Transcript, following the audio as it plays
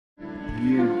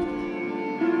Yeah.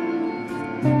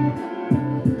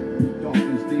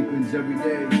 Darkness deepens every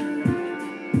day.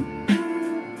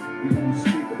 We can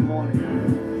speak upon it.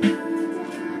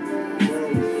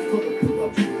 World is full of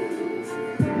corruption.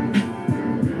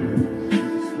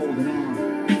 Just holding on.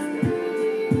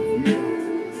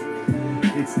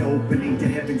 Yeah. It's the opening to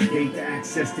heaven's gate, the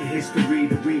access to history,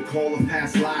 the recall of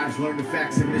past lives, learn the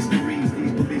facts and mysteries.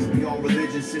 These beliefs beyond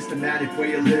religion, systematic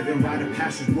way of living. Rite of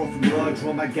passage brought from blood,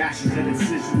 drawn by gashes and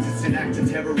incisions. It's an act of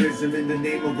terrorism in the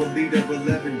name of a leader.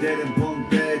 11 dead in bunk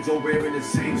beds, all wearing the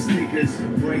same sneakers.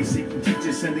 Brain-seeking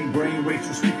teachers sending brainwaves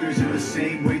through speakers in the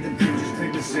same way the preachers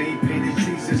claim the same pain as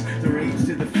Jesus. They're aims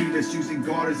to defeat us, using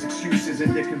God as excuses,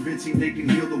 and they're convincing they can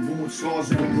heal the wounds, scars,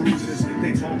 and the bruises.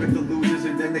 They target the losers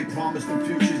and then they promise them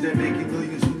futures. They're making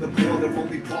millions from the poor, their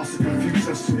only cost to confuse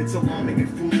us. It's alarming and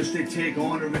foolish, they take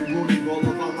honor and ruining all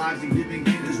of our lives, and giving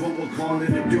in is what we're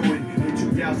calling and doing. In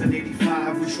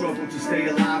 2085, we struggle to stay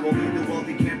alive. Only the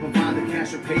wealthy can't provide the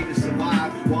cash or pay to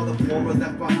survive, while the poor are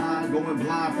left behind, going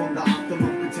blind from the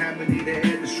optimum. Contaminate the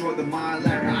air, destroy the mind,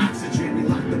 lack of oxygen. We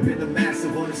locked up in a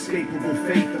massive, unescapable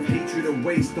fate of hatred and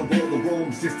waste of all the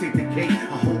wrongs. Just take the cake.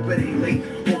 I hope it ain't late.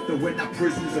 Hope that we're not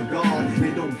prisoners of God.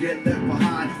 They don't get left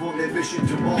behind on their mission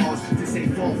to Mars. This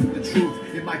ain't far from the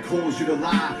truth. It might cause you to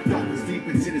lie. Darkness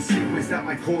deepens in a sequence that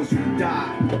might cause you to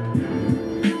die.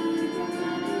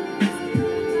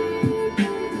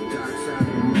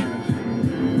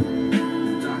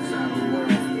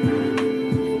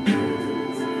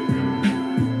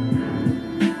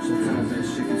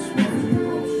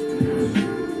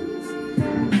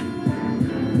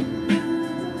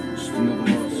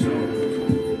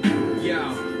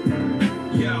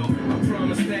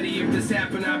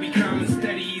 Happen, I be calm and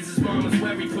steady. He's his mama's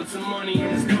worry, put some money in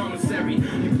his commissary.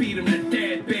 You beat him to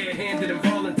dead, barehanded,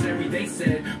 involuntary. They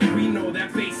said, but we know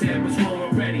that bass head was wrong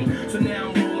already. So now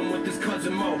I'm rolling with this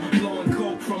cousin Mo, blowing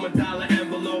coke from $1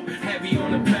 envelope, heavy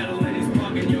on the pedal, and he's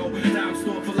bugging yo. Dime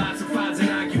store philosophizing,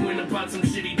 arguing about some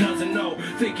shit he doesn't know,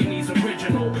 thinking he's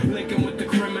original, linking with the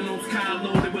criminals, Kyle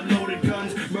loaded with loaded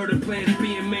guns, murder plans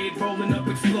being made, rolling up,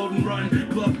 explode and run,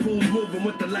 blood pools moving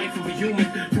with the life of a human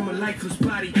from a lifeless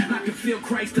body. I can feel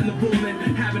Christ in the movement,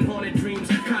 having haunted dreams,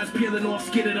 cars peeling off,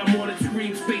 skidded on wanted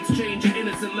screams, fates changing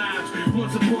innocent lives.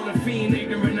 Once upon a fiend,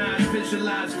 ignorant eyes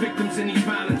visualize victims in these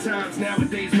violent times.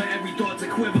 Nowadays my every thought's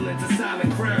equivalent to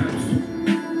silent crimes.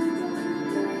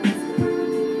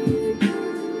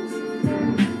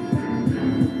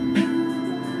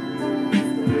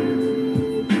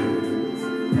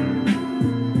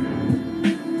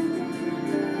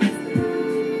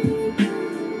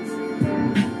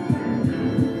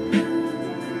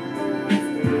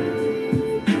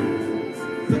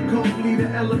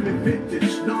 Element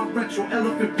vintage, non-retro,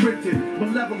 elephant printed,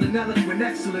 malevolent, eloquent,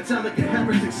 excellence, elegant,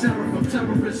 heretic, seraphim,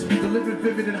 terrorism, delivered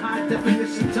vivid in high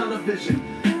definition television.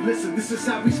 Listen, this is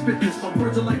how we spit this. My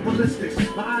words are like ballistics.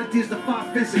 My ideas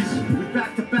defy physics. We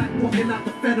back to back, walking out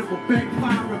the federal bank,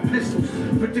 firing pistols.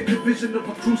 Predict the vision of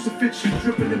a crucifixion,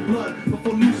 dripping in blood.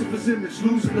 Before Lucifer's image,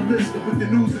 losing the lister with the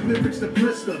news and lyrics that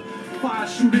blister. Fire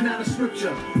shooting out of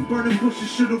scripture. Burning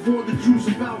bushes should have warned the Jews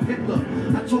about Hitler.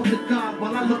 I talk to God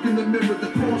while I look in the mirror.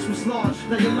 The cost was large.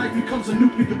 Now your life becomes a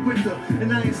nuclear winter.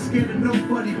 And I ain't scared of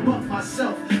nobody but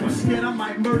myself. I'm scared I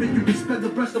might murder you and spend the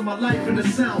rest of my life in a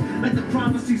cell. Like the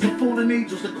prophecies of fallen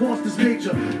angels, the cost is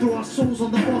major. Throw our souls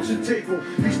on the auction table.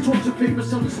 These torture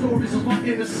papers tell the stories of our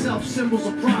inner self, symbols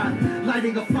of pride.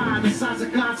 Lighting a fire the size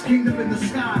of God's kingdom in the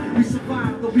sky. We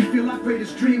survived, though we feel our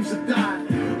greatest dreams have died.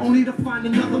 Only to find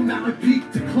another mountain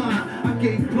peak to climb. I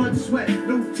gave blood, sweat,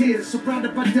 no tears.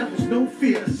 Surrounded by devils, no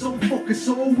fear. So focused,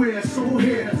 so aware, so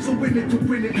here. So in it to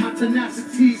win it, my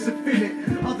tenacity's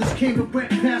infinite. Others came and went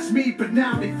past me, but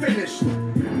now they finished.